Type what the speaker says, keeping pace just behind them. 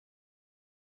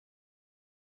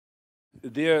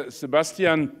Dear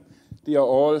Sebastian, dear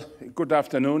all, good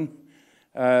afternoon.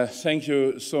 Thank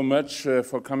you so much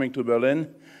for coming to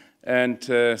Berlin. And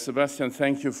Sebastian,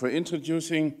 thank you for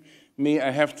introducing me.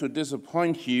 I have to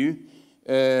disappoint you.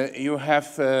 You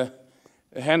have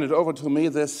handed over to me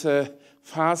this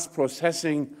fast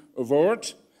processing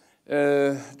award.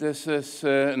 This is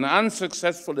an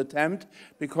unsuccessful attempt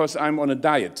because I'm on a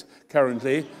diet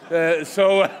currently.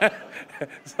 So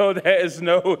there is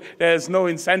no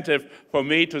incentive for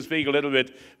me to speak a little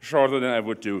bit shorter than I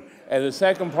would do. And the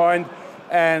second point,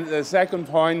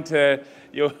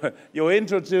 you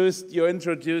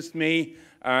introduced me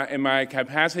in my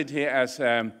capacity as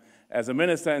a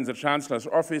minister in the Chancellor's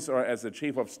office or as the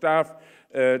Chief of Staff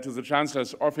to the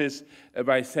Chancellor's office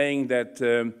by saying that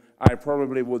I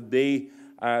probably would be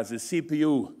the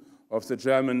CPU of the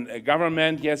German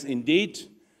government. Yes, indeed.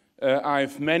 I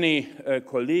have many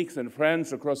colleagues and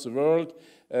friends across the world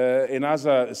in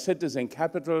other cities and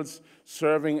capitals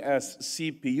serving as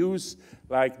CPUs,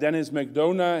 like Dennis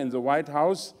McDonough in the White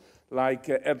House, like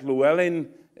Ed Llewellyn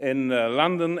in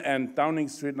London and Downing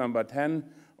Street number 10,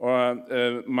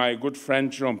 or my good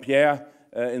friend Jean-Pierre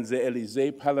in the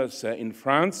Élysée Palace in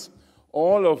France.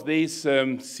 All of these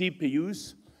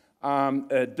CPUs are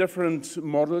different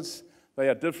models. They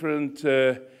are different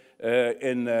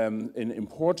in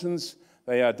importance.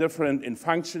 They are different in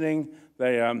functioning.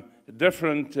 They are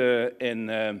different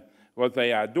in what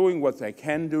they are doing, what they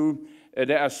can do.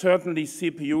 There are certainly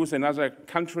CPUs in other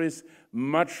countries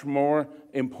much more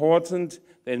important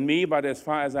than me, but as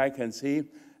far as I can see,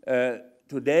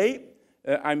 today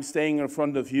I'm staying in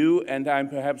front of you, and I'm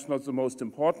perhaps not the most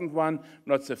important one,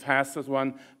 not the fastest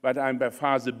one, but I'm by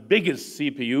far the biggest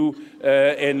CPU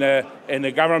in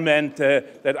a government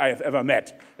that I have ever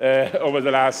met over the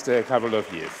last couple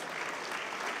of years.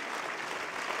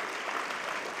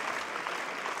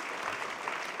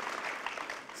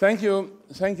 Thank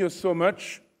you so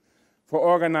much for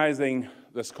organizing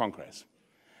this Congress.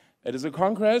 It is a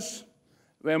Congress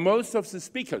where most of the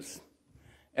speakers,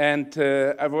 and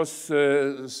I was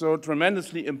so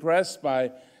tremendously impressed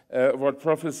by what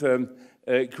Professor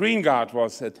Greengard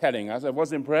was telling us. I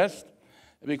was impressed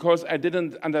because I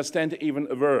didn't understand even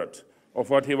a word of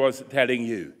what he was telling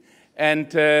you.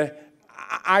 And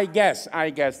I guess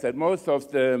that most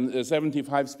of the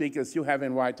 75 speakers you have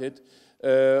invited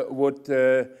would,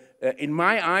 in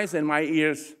my eyes and my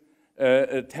ears,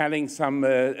 telling some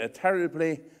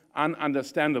terribly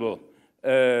ununderstandable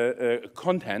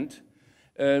content.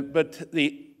 But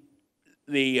the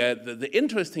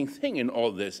interesting thing in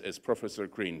all this is, Professor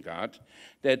Greengard,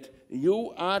 that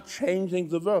you are changing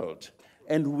the world.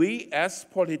 And we as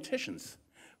politicians,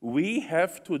 we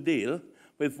have to deal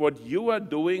with what you are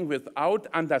doing without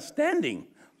understanding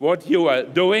what you are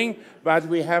doing, but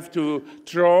we have to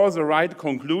draw the right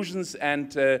conclusions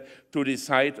and to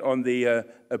decide on the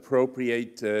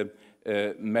appropriate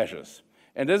measures.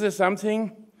 And this is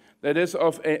something that is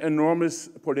of enormous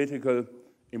political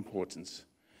importance.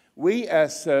 We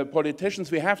as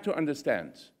politicians, we have to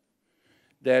understand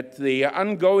that the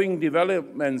ongoing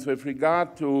developments with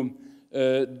regard to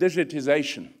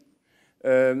digitization,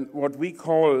 what we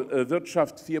call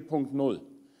Wirtschaft 4.0,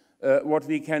 what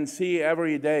we can see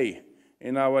every day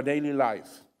in our daily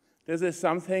life, this is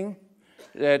something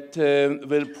that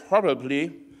will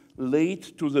probably lead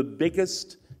to the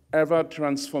biggest ever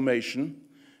transformation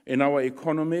in our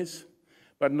economies,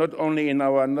 but not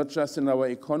just in our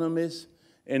economies,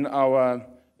 in our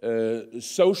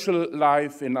social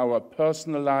life, in our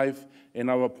personal life, in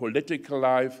our political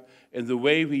life, in the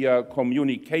way we are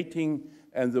communicating,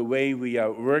 and the way we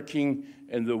are working,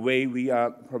 and the way we are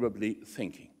probably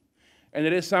thinking. And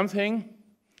it is something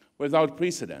without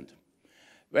precedent.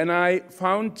 When I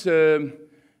found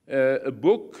a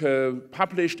book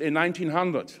published in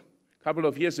 1900, a couple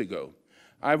of years ago,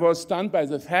 I was stunned by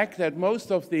the fact that most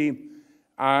of the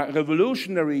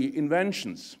revolutionary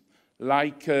inventions,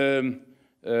 like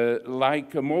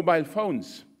mobile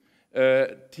phones,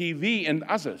 TV, and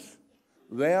others,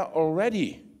 were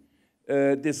already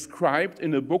described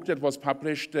in a book that was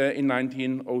published in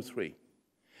 1903.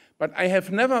 But I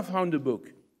have never found a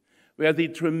book where the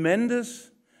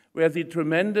tremendous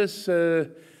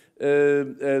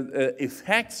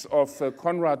effects of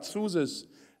Konrad Zuse's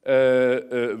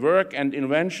work and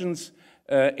inventions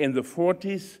in the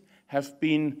 40s have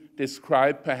been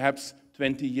described perhaps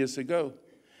 20 years ago.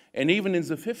 And even in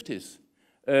the 50s,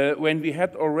 when we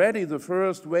had already the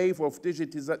first wave of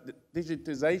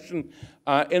digitization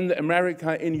in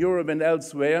America, in Europe, and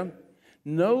elsewhere,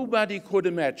 nobody could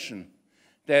imagine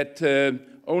that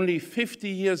only 50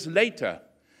 years later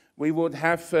we would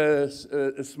have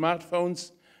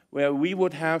smartphones where we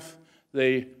would have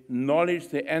the knowledge,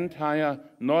 the entire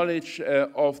knowledge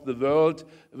of the world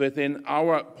within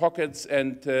our pockets,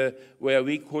 and where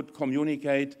we could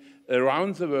communicate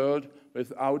around the world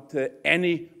without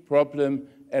any problem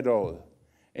at all.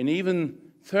 And even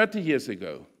 30 years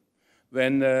ago,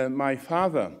 when my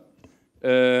father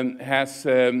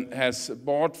has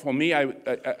bought for me,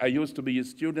 I used to be a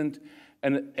student,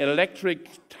 an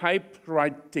electric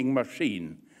typewriting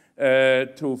machine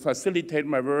to facilitate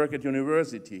my work at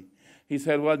university. He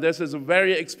said, well, this is a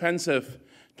very expensive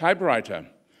typewriter,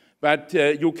 but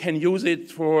you can use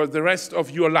it for the rest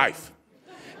of your life.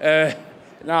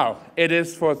 Now, it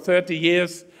is for 30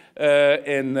 years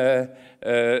in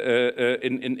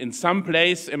some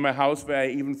place in my house where I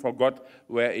even forgot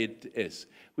where it is.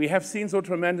 We have seen so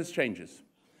tremendous changes,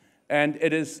 and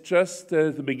it is just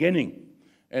the beginning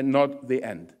and not the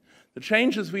end. The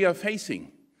changes we are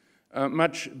facing are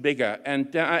much bigger,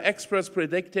 and there are experts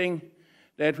predicting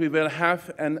that we will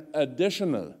have an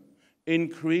additional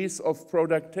increase of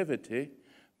productivity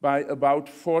by about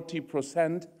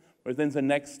 40% within the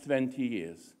next 20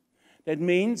 years. That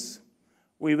means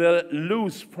we will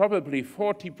lose probably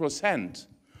 40%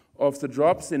 of the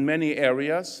jobs in many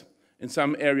areas, in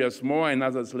some areas more, in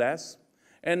others less.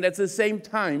 And at the same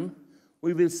time,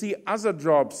 we will see other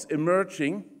jobs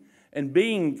emerging and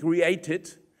being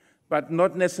created, but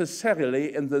not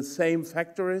necessarily in the same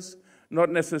factories, not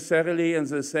necessarily in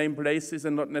the same places,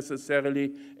 and not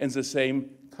necessarily in the same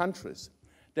countries.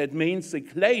 That means the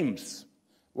claims,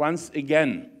 once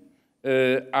again,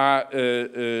 are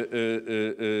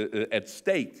at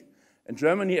stake. And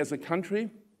Germany as a country,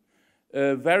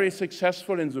 very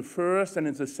successful in the first and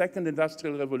in the second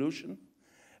industrial revolution,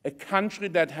 a country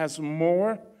that has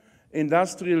more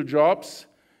industrial jobs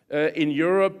in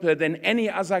Europe than any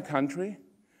other country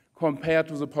compared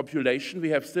to the population.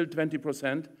 We have still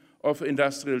 20% of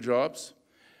industrial jobs.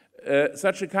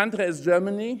 Such a country as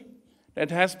Germany, that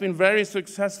has been very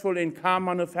successful in car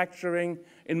manufacturing,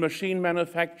 in machine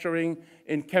manufacturing,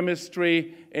 in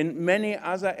chemistry, in many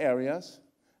other areas,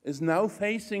 is now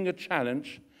facing a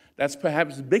challenge that's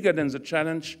perhaps bigger than the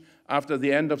challenge after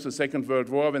the end of the Second World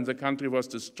War, when the country was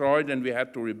destroyed and we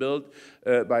had to rebuild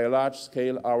by a large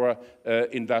scale our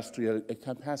industrial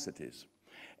capacities.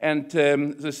 And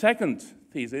the second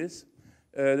thesis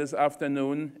this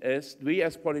afternoon is we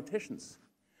as politicians,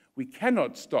 we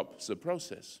cannot stop the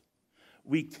process.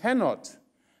 We cannot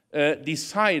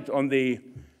decide on the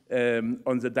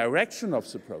direction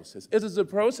of the process. It is a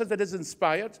process that is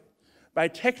inspired by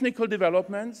technical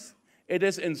developments. It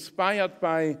is inspired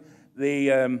by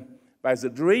the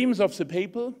dreams of the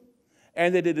people,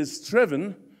 and it is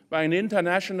driven by an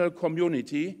international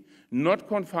community, not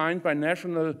confined by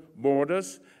national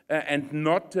borders, and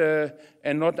not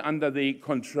under the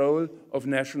control of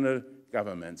national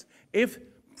governments. If,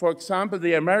 for example,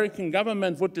 the American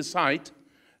government would decide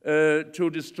to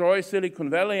destroy Silicon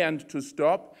Valley and to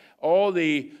stop all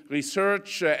the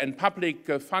research and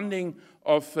public funding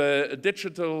of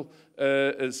digital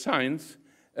science,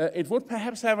 it would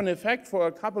perhaps have an effect for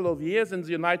a couple of years in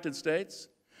the United States,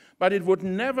 but it would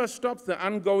never stop the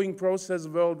ongoing process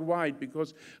worldwide,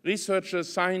 because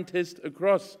researchers, scientists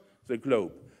across the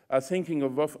globe are thinking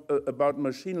about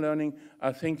machine learning,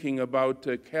 are thinking about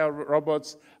care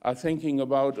robots, are thinking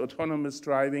about autonomous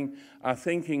driving, are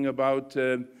thinking about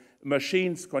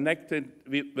machines connected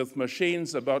with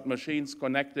machines, about machines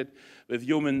connected with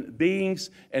human beings,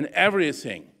 and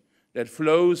everything that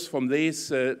flows from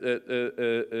these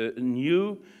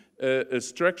new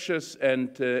structures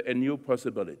and new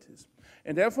possibilities.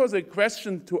 And therefore, the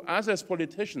question to us as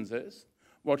politicians is,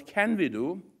 what can we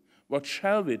do? What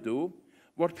shall we do?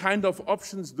 What kind of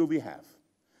options do we have?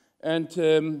 And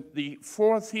the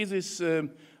four theses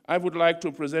I would like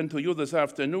to present to you this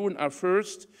afternoon are: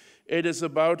 first, it is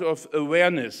about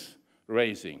awareness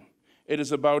raising. It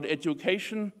is about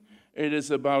education, it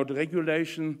is about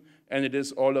regulation, and it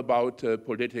is all about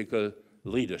political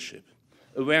leadership.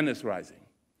 Awareness raising.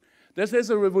 This is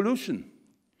a revolution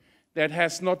that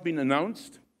has not been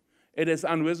announced. It is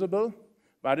invisible,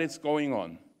 but it's going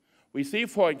on. We see,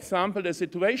 for example, a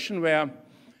situation where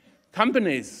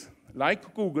companies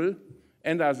like Google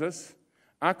and others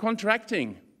are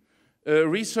contracting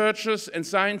researchers and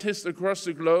scientists across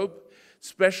the globe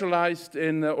specialized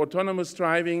in autonomous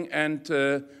driving and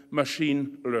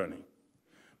machine learning.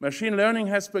 Machine learning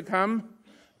has become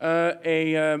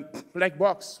a black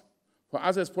box for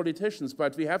us as politicians,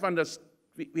 but we have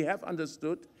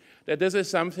understood that this is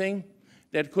something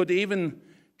that could even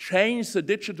change the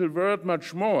digital world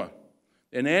much more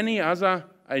than any other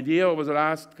idea over the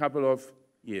last couple of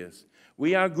years.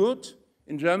 We are good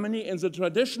in Germany in the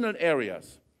traditional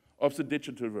areas of the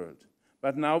digital world.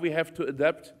 but now we have to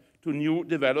adapt to new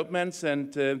developments,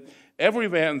 and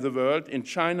everywhere in the world, in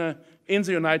China, in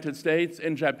the United States,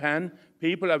 in Japan,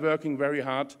 people are working very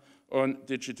hard on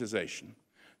digitization.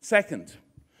 Second,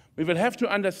 we will have to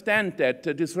understand that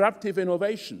disruptive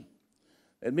innovation,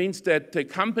 it means that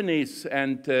companies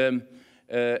and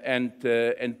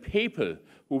people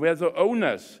who were the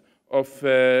owners of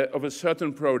a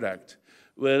certain product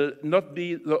will not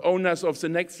be the owners of the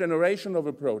next generation of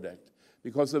a product,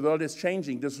 because the world is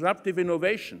changing. Disruptive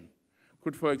innovation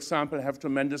could, for example, have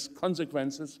tremendous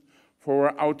consequences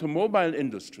for automobile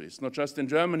industries, not just in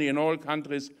Germany, in all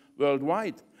countries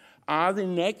worldwide. Are the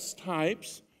next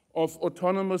types of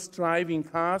autonomous driving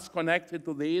cars connected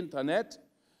to the internet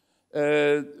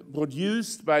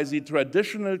produced by the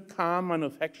traditional car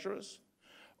manufacturers?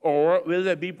 Or will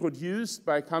they be produced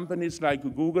by companies like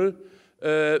Google,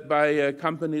 by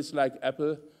companies like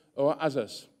Apple or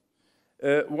others?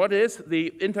 What is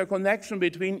the interconnection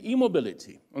between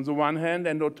e-mobility on the one hand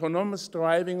and autonomous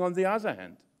driving on the other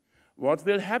hand? What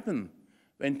will happen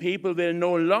when people will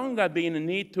no longer be in a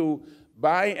need to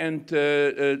buy and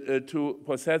to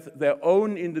possess their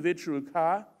own individual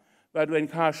car, but when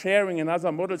car sharing and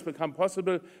other models become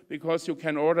possible because you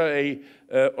can order a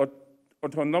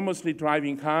autonomously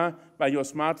driving car by your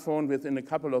smartphone within a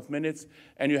couple of minutes,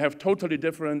 and you have totally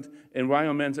different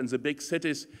environments in the big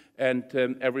cities, and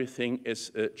everything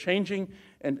is changing,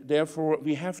 and therefore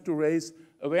we have to raise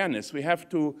awareness. We have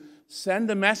to send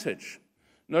a message,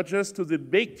 not just to the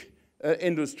big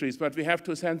industries, but we have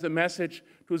to send a message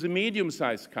to the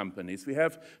medium-sized companies. We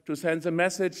have to send a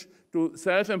message to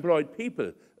self-employed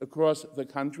people across the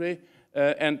country,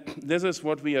 and this is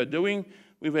what we are doing.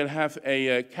 We will have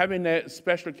a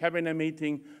special cabinet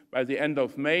meeting by the end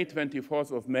of May,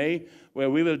 24th of May,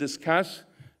 where we will discuss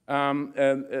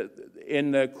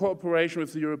in cooperation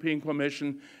with the European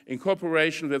Commission, in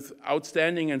cooperation with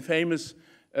outstanding and famous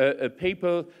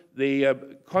people, the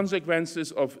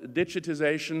consequences of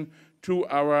digitization to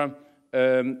our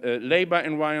labor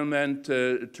environment,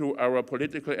 to our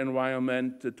political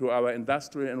environment, to our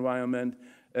industrial environment,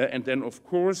 and then, of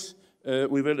course,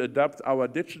 we will adapt our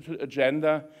digital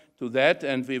agenda to that,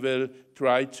 and we will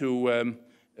try to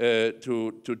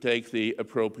take the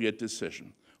appropriate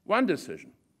decision. One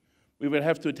decision we will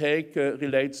have to take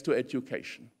relates to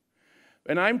education.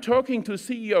 When I'm talking to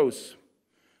CEOs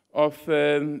of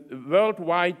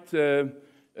worldwide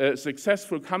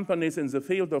successful companies in the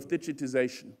field of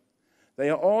digitization,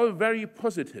 they are all very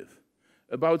positive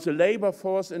about the labor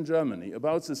force in Germany,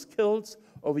 about the skills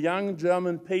of young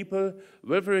German people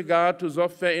with regard to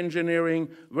software engineering,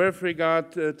 with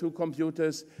regard to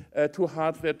computers, to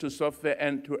hardware, to software,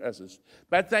 and to others.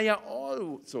 But they are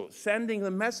also sending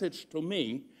the message to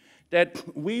me that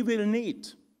we will need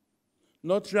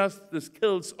not just the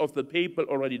skills of the people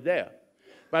already there,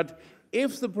 but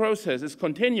if the process is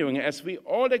continuing as we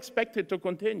all expect it to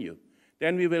continue,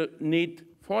 then we will need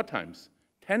 4 times,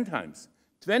 10 times,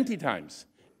 20 times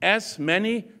as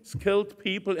many skilled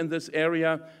people in this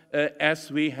area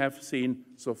as we have seen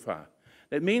so far.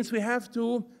 That means we have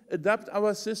to adapt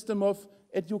our system of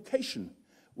education.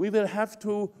 We will have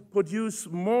to produce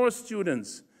more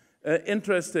students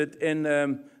interested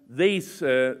in these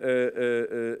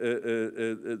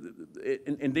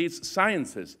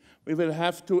sciences. We will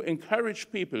have to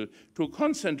encourage people to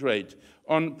concentrate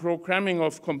on programming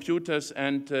of computers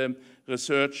and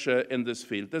research in this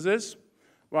field. This is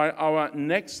why our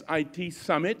next IT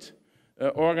summit,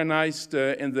 organized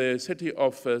in the city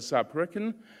of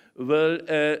Saarbrücken, will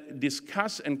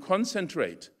discuss and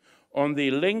concentrate on the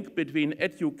link between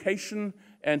education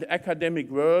and academic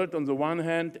world on the one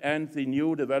hand and the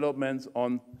new developments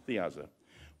on the other.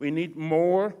 We need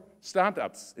more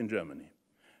startups in Germany.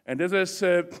 And this is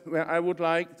where I would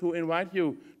like to invite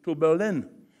you to Berlin,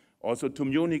 also to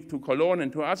Munich, to Cologne,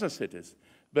 and to other cities,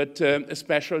 but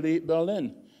especially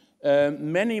Berlin.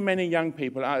 Many, many young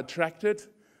people are attracted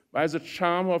by the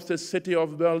charm of the city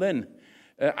of Berlin.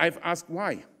 I've asked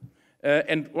why.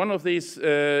 And one of these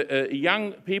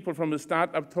young people from the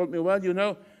startup told me, well, you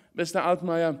know, Mr.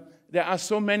 Altmaier, there are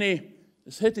so many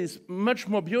cities much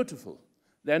more beautiful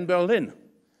than Berlin,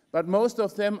 but most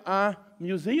of them are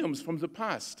museums from the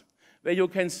past, where you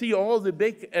can see all the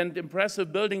big and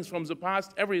impressive buildings from the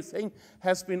past. Everything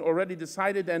has been already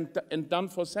decided and done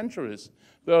for centuries.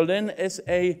 Berlin is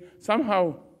a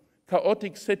somehow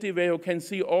chaotic city where you can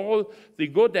see all the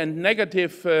good and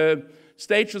negative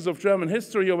stages of German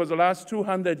history over the last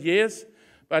 200 years.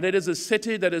 but it is a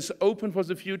city that is open for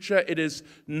the future. It is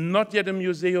not yet a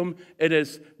museum. It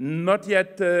is not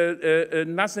yet,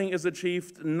 nothing is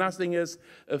achieved, nothing is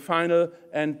final,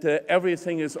 and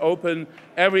everything is open.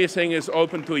 Everything is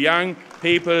open to young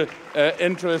people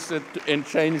interested in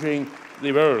changing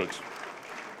the world.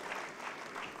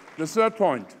 The third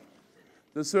point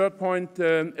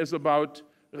is about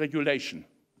regulation.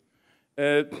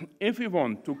 If we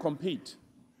want to compete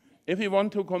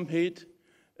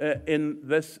in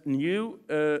this new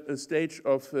stage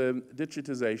of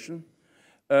digitization,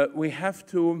 we have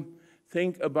to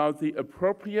think about the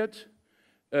appropriate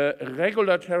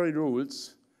regulatory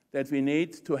rules that we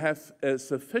need to have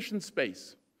sufficient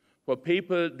space for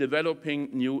people developing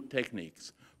new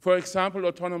techniques. For example,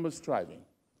 autonomous driving.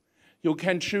 You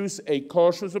can choose a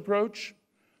cautious approach,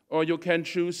 or you can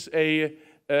choose an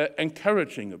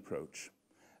encouraging approach.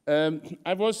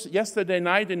 I was yesterday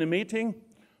night in a meeting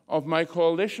of my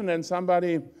coalition, and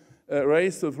somebody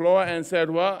raised the floor and said,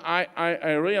 well,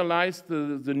 I realized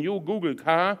the new Google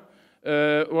car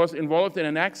was involved in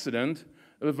an accident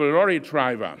with a lorry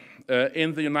driver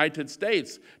in the United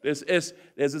States. This is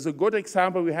a good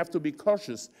example. We have to be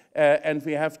cautious, and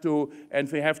we have to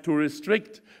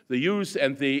restrict the use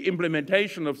and the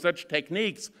implementation of such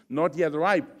techniques not yet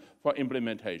ripe for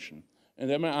implementation. And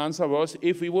then my answer was,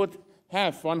 if we would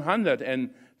have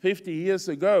 150 years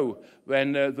ago,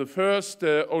 when the first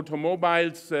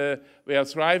automobiles were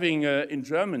thriving in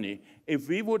Germany, if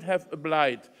we would have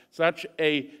applied such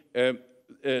a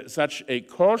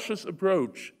cautious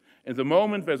approach in the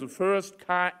moment where the first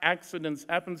car accidents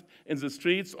happened in the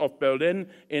streets of Berlin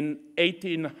in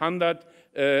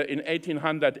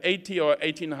 1880 or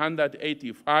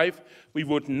 1885, we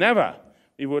would never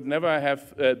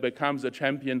have become the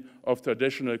champion of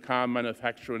traditional car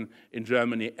manufacturing in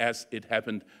Germany as it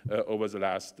happened over the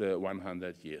last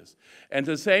 100 years. And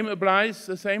the same applies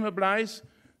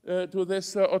to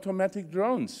this automatic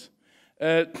drones.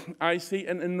 I see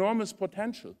an enormous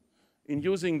potential in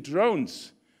using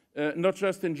drones, not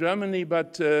just in Germany,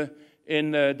 but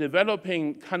in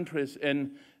developing countries,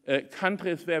 in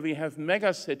countries where we have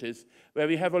megacities, where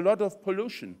we have a lot of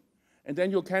pollution. And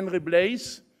then you can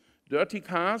replace dirty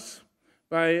cars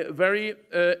by very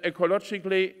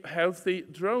ecologically healthy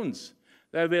drones.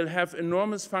 They will have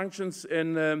enormous functions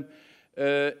in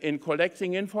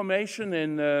collecting information,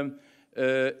 in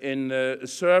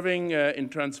serving, in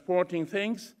transporting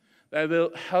things. They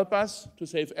will help us to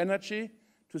save energy,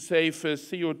 to save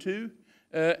CO2,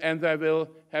 and they will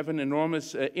have an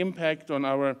enormous impact on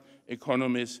our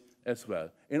economies as well.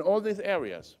 In all these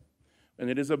areas, when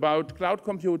it is about cloud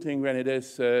computing, when it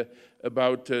is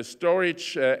about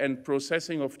storage and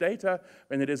processing of data,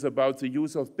 when it is about the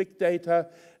use of big data,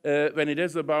 when it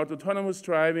is about autonomous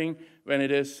driving, when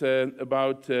it is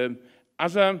about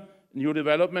other new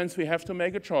developments, we have to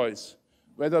make a choice,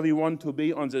 whether we want to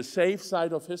be on the safe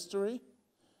side of history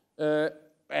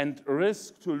and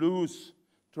risk to lose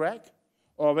track,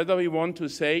 or whether we want to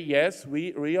say, yes,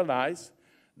 we realize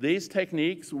these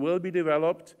techniques will be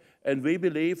developed, and we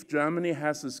believe Germany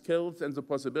has the skills and the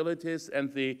possibilities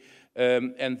and the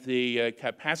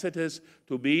capacities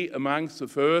to be amongst the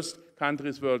first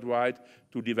countries worldwide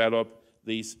to develop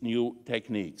these new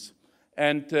techniques.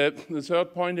 And the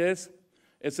third point is,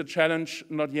 it's a challenge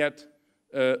not yet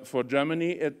for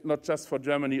Germany, not just for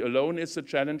Germany alone, it's a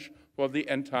challenge for the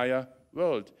entire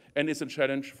world, and it's a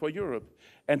challenge for Europe.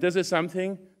 And this is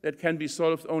something that can be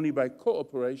solved only by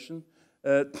cooperation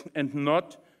and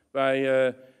not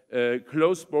by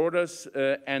closed borders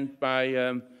and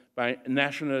by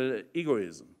national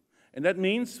egoism. And that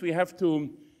means we have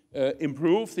to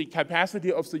improve the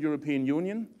capacity of the European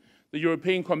Union. The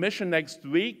European Commission next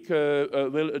week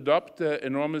will adopt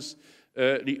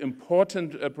the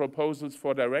important proposals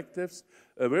for directives.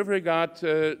 With regard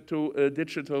to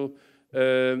digital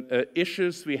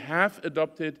issues, we have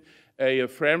adopted a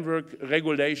framework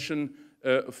regulation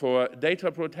for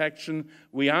data protection.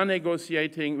 We are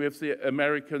negotiating with the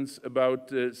Americans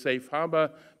about safe harbor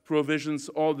provisions.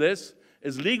 All this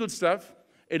is legal stuff.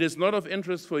 It is not of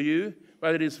interest for you,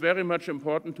 but it is very much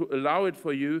important to allow it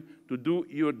for you to do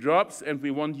your jobs, and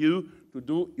we want you to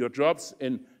do your jobs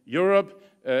in Europe,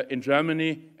 in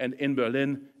Germany, and in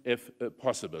Berlin, if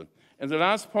possible. And the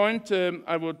last point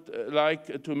I would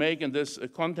like to make in this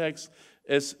context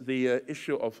is the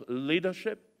issue of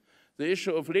leadership. The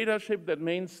issue of leadership, that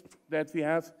means that we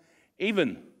have,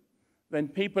 even when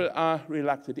people are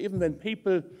reluctant, even when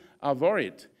people are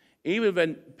worried, even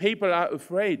when people are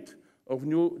afraid of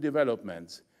new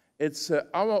developments, it's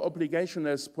our obligation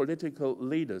as political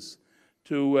leaders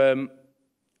to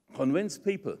convince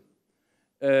people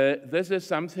this is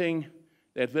something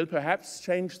that will perhaps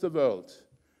change the world,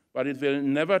 but it will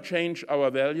never change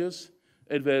our values.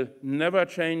 It will never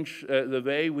change the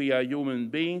way we are human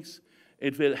beings.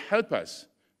 It will help us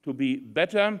to be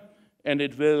better, and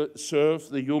it will serve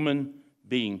the human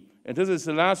being. And this is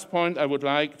the last point I would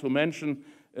like to mention,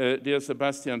 dear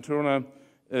Sebastian Turner.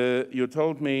 You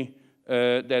told me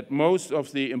that most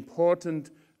of the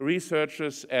important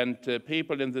researchers and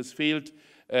people in this field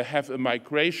have a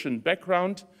migration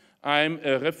background. I'm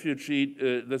a refugee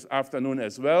this afternoon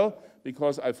as well,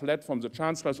 because I fled from the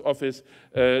Chancellor's office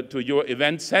to your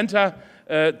event center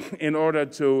in order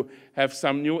to have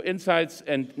some new insights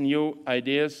and new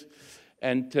ideas.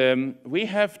 And we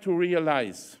have to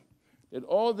realize that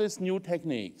all these new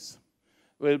techniques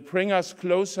will bring us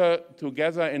closer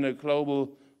together in a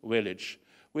global village.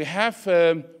 We have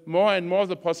more and more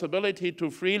the possibility to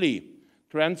freely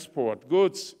transport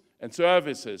goods and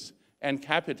services and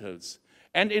capitals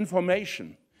and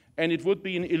information. And it would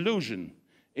be an illusion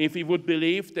if we would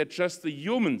believe that just the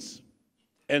humans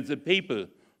and the people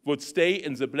would stay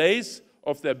in the place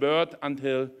of their birth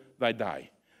until they die.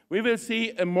 We will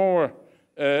see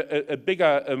a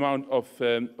bigger amount of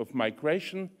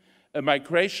migration, a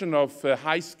migration of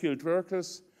high-skilled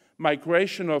workers,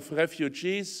 migration of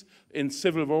refugees in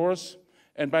civil wars.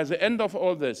 And by the end of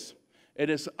all this, it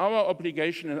is our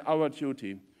obligation and our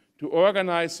duty to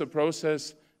organize the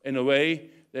process in a way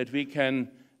that we can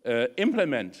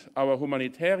implement our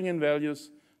humanitarian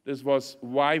values. This was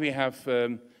why we have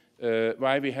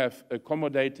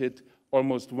accommodated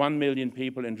almost 1 million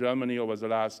people in Germany over the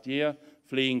last year,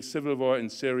 fleeing civil war in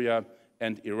Syria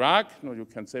and Iraq. No, you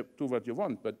can say do what you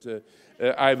want, but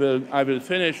I will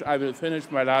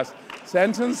finish my last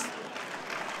sentence.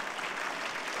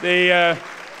 And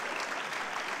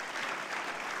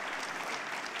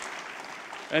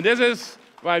this is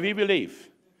why we believe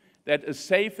that a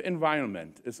safe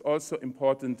environment is also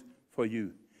important for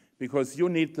you, because you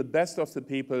need the best of the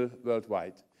people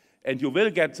worldwide. And you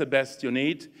will get the best you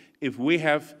need if we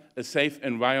have a safe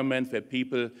environment where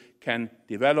people can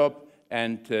develop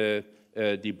and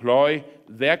deploy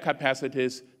their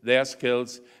capacities, their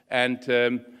skills.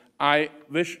 And I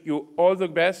wish you all the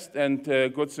best and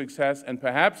good success. And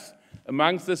perhaps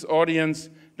amongst this audience,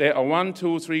 there are 1,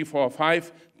 2, 3, 4,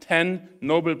 5, 10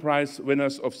 Nobel Prize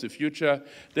winners of the future.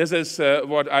 This is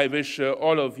what I wish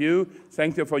all of you.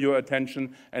 Thank you for your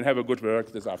attention and have a good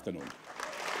work this afternoon.